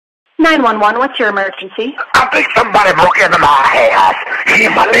911, what's your emergency? I think somebody broke into my house. She's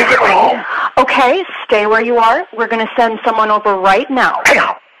in my living room. Okay, stay where you are. We're going to send someone over right now. Hang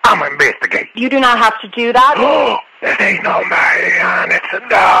on, I'm investigating. You do not have to do that. Oh, this ain't no man, it's a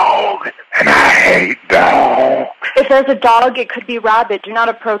dog. And I hate dogs. If there's a dog, it could be rabid. Do not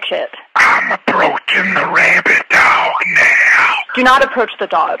approach it. I'm approaching the rabbit dog now. Do not approach the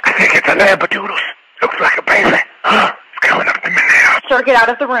dog. I think it's a Labradoodle. Looks like a baby. It's coming up to me now. Sir, get out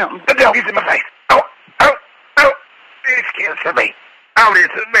of the room. The dog is in my face. Oh. It's kissing me. Oh, this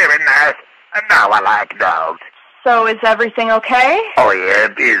is very nice. And now I like dogs. So is everything okay? Oh, yeah,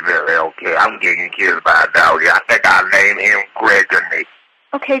 it is very okay. I'm getting kissed by a dog. I think I'll name him Gregory.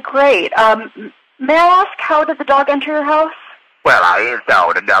 Okay, great. May I ask, how did the dog enter your house? Well, I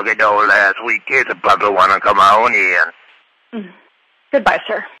installed the doggy door last week. It's a puppy want to come on in. Goodbye,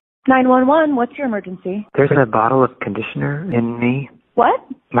 sir. 911, what's your emergency? There's a bottle of conditioner in me. What?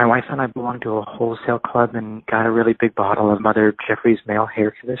 My wife and I belong to a wholesale club and got a really big bottle of Mother Jeffrey's male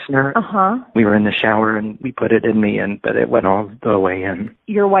hair conditioner. Uh-huh. We were in the shower and we put it in me, but it went all the way in.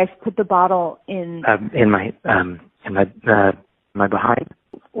 Your wife put the bottle in... my behind.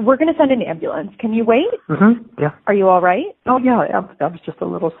 We're going to send an ambulance. Can you wait? Mm-hmm, yeah. Are you all right? Oh, yeah, I was just a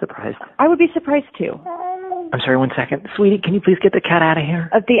little surprised. I would be surprised, too. I'm sorry, 1 second. Sweetie, can you please get the cat out of here?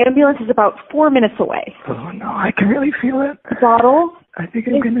 The ambulance is about 4 minutes away. Oh, no, I can really feel it. The bottle? I think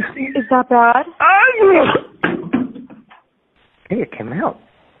I'm going to see it. Is that bad? Hey, it came out.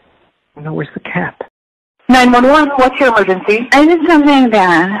 No, where's the cat? 911, what's your emergency? I did something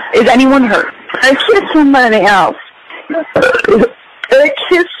bad. Is anyone hurt? I kissed somebody else. I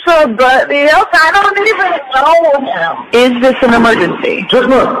kissed somebody else. I don't even know him. Is this an emergency?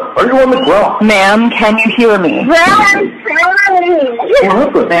 Jessica, are you on the ground? Ma'am, can you hear me? I'm sorry. What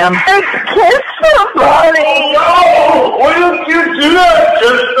happened? Ma'am. I kissed somebody. No! Why didn't you do that,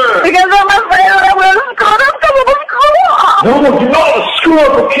 Jessica? Because I'm afraid I was going to screw up. No, you're not a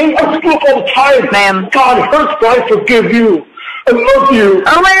screw-up, okay? I screw up all the time. Ma'am. God hurts, but I forgive you. I love you.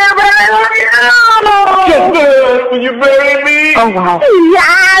 Oh my God, I love you. Jessica, will you marry me? Oh, wow.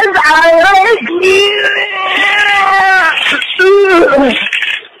 Yes, I like you.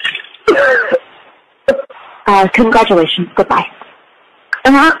 Congratulations. Goodbye. I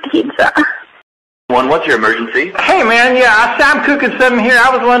want pizza. What's your emergency? Hey, man, I'm cooking something here. I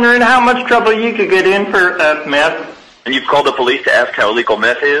was wondering how much trouble you could get in for meth. And you've called the police to ask how illegal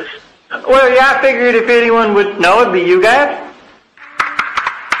meth is? Well, yeah, I figured if anyone would know, it'd be you guys.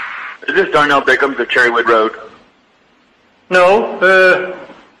 Is this Darnell Bickham's of Cherrywood Road? No,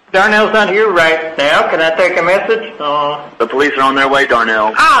 Darnell's not here right now. Can I take a message? The police are on their way,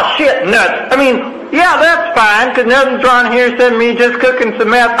 Darnell. Ah, shit, nuts. I mean, yeah, that's fine, because nothing's wrong here except me just cooking some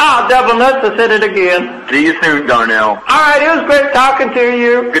meth. Ah, double nuts, I said it again. See you soon, Darnell. All right, it was great talking to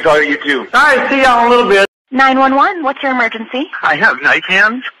you. Good talking to you, too. All right, see y'all in a little bit. 911, what's your emergency? I have knife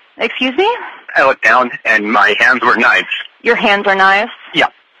hands. Excuse me? I looked down, and my hands were knives. Your hands are knives? Yeah.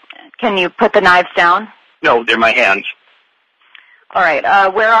 Can you put the knives down? No, they're my hands. All right,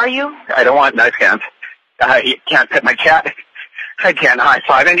 where are you? I don't want knife hands. I can't pet my cat. I can't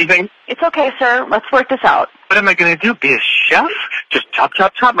high-five anything. It's okay, sir. Let's work this out. What am I going to do, be a chef? Just chop,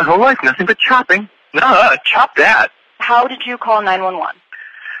 chop, chop my whole life, nothing but chopping. No, chop that. How did you call 911?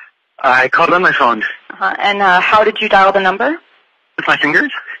 I called on my phone. And how did you dial the number? With my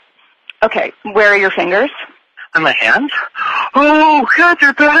fingers. Okay, where are your fingers? On my hands? Oh, God,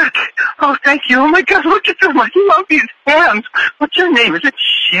 they're back. Oh, thank you. Oh, my God, look at them. I love these hands. What's your name? Is it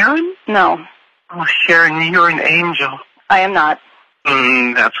Sharon? No. Oh, Sharon, you're an angel. I am not.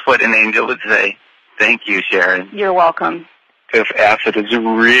 That's what an angel would say. Thank you, Sharon. You're welcome. This acid is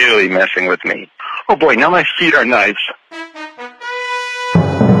really messing with me. Oh, boy, now my feet are knives.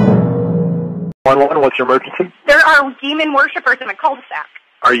 911, what's your emergency? There are demon worshippers in a cul-de-sac.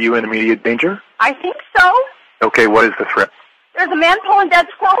 Are you in immediate danger? I think so. Okay, what is the threat? There's a man pulling dead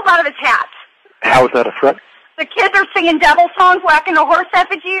squirrels out of his hat. How is that a threat? The kids are singing devil songs, whacking a horse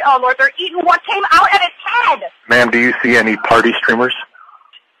effigy. Oh, Lord, they're eating what came out at his head. Ma'am, do you see any party streamers?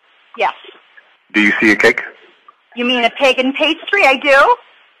 Yes. Do you see a cake? You mean a pagan pastry? I do.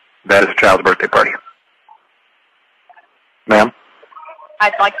 That is a child's birthday party. Ma'am?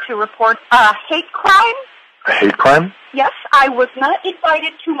 I'd like to report a hate crime. A hate crime? Yes, I was not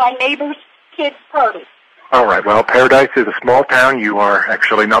invited to my neighbor's kid's party. All right, well, Paradise is a small town. You are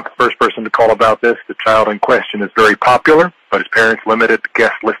actually not the first person to call about this. The child in question is very popular, but his parents limited the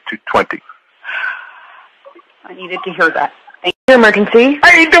guest list to 20. I needed to hear that. Thank you. Emergency.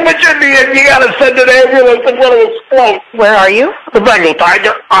 I ain't doing Indian. You gotta send an ambulance and let it explode. Where are you? The Bengal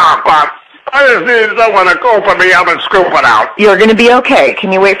Tiger. Oh, God. I just need someone to open me up and scoop it out. You're gonna be okay.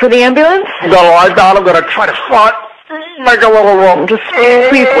 Can you wait for the ambulance? I'm gonna lie down. I'm gonna try to fart. Make a little room. Just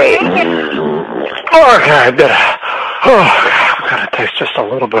please wait. Okay, I did it. Oh, I'm gonna taste just a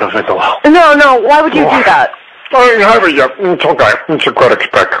little bit of it. No, why would you do that? I ain't have it yet. It's okay. It's a good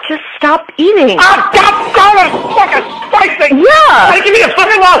expect. Just stop eating. Stop going! Fucking spicy! Yeah! Hey, give me a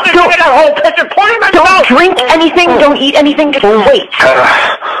fucking loss and get that whole pitcher. Pour it in my Don't mouth! drink anything, don't eat anything, just wait.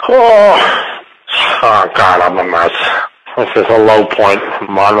 Oh, God, I'm a mess. This is a low point.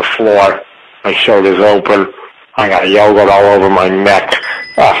 I'm on the floor. My shoulder's open. I got yogurt all over my neck.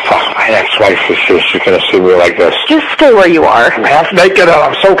 Oh, fuck, my ex-wife is here. She's gonna see me like this. Just stay where you are. I'm half naked and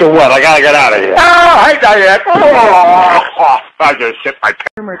I'm soaking wet. I gotta get out of here. Oh, hey, Diane. Oh, I just hit my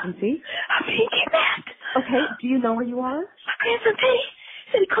pants. Emergency. I'm being kidnapped. Okay, do you know where you are? My grandson Teddy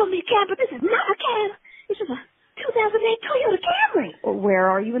said he called me a cab, but this is not a cab. This is a 2008 Toyota Camry. Where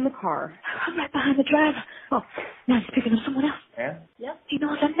are you in the car? I'm right behind the driver. Oh, now he's picking up someone else. Ann? Yep. He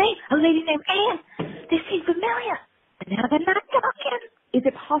knows her name. A lady named Ann. They seem familiar. But now they're not talking. Is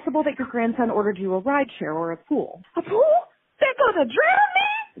it possible that your grandson ordered you a rideshare or a pool? A pool? They're gonna drown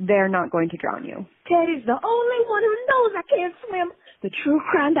me? They're not going to drown you. Teddy's the only one who knows I can't swim. The true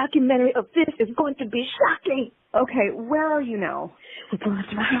crime documentary of this is going to be shocking. Okay, where are you now? We're pulling up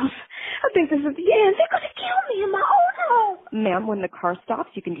to my house. I think this is the end. They're gonna kill me in my own home. Ma'am, when the car stops,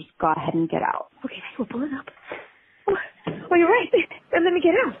 you can just go ahead and get out. Okay, we're pulling up. Oh, you're right. Then let me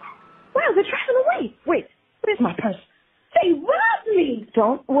get out. Wow, they're driving away. Wait, where's my purse? They robbed me.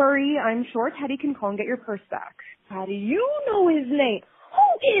 Don't worry, I'm sure Teddy can call and get your purse back. How do you know his name? Who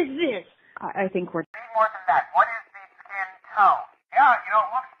is this? I think we're... Need more than that. What is the skin tone? Yeah, it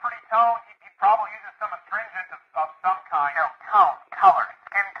looks pretty toned. He probably uses some astringent of some kind. No, tone, color,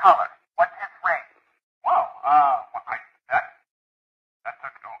 skin color. What's his race? Whoa, that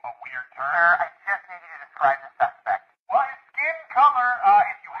took a weird turn. Sir, I just need you to describe the suspect. Well, his skin color,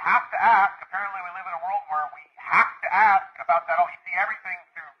 if you have to ask, apparently we live in a world where we have to ask about that. Oh, you see everything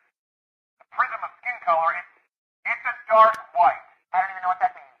through the prism of skin color. It's a dark white. I don't even know what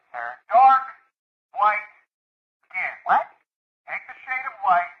that means, sir. Dark white skin. What? Take the shade of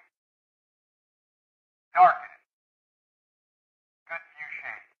white, darken it. Good few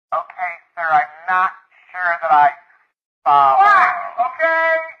shades. Okay, sir, I'm not sure that I follow. Black!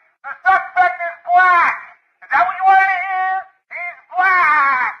 Okay? The suspect is black! Is that what you wanted to hear? He's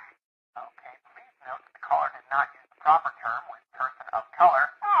black! Okay, please note that the caller did not use the proper term with person of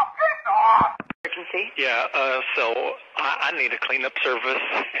color. Oh, piss off! Emergency? Yeah, so I need a cleanup service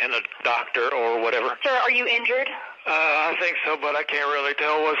and a doctor or whatever. Sir, are you injured? I think so, but I can't really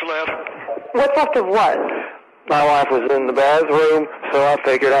tell what's left. What's left of what? My wife was in the bathroom, so I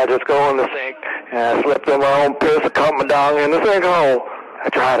figured I'd just go in the sink, and I slipped in my own piss and caught my dong in the sinkhole. I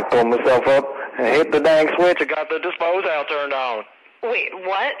tried to pull myself up and hit the dang switch. I got the dispose out turned on. Wait,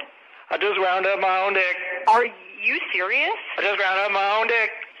 what? I just ground up my own dick. Are you serious? I just ground up my own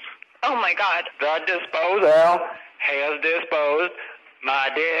dick. Oh my God. The disposal has disposed my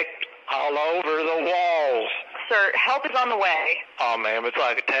dick all over the walls. Sir, help is on the way. Oh, ma'am, it's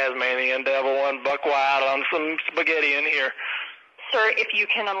like a Tasmanian devil and buck wild on some spaghetti in here. Sir, if you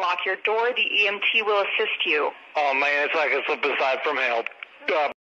can unlock your door, the EMT will assist you. Oh, man, it's like a slip aside from help.